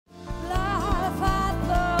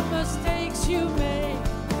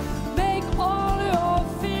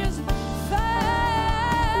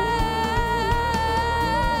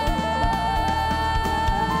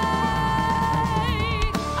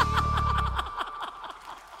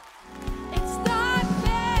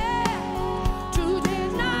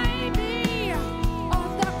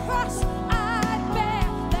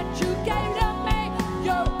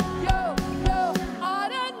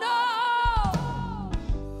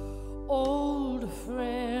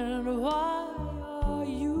friend, why are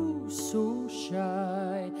you so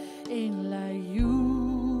shy? Ain't like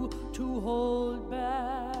you to hold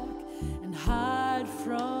back and hide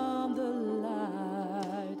from the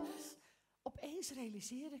light. Opeens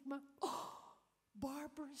realiseer ik me,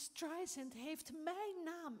 Barbra Streisand heeft mijn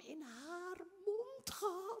naam in haar mond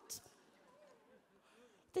gehad.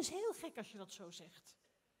 Het is heel gek als je dat zo zegt.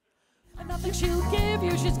 And nothing she'll give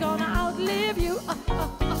you, she's gonna outlive you.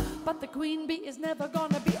 But the queen bee is never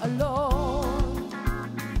gonna be alone.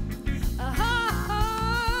 Yeah.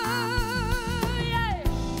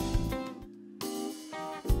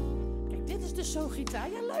 Kijk, dit is dus zo'n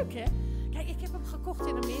gitaar. Ja, leuk hè? Kijk, ik heb hem gekocht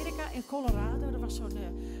in Amerika, in Colorado. Er was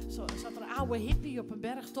zat er een oude hippie op een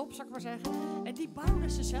bergtop, zou ik maar zeggen. En die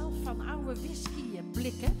bouwden ze zelf van oude whisky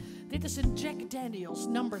blikken. Dit is een Jack Daniels,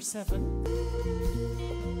 number 7.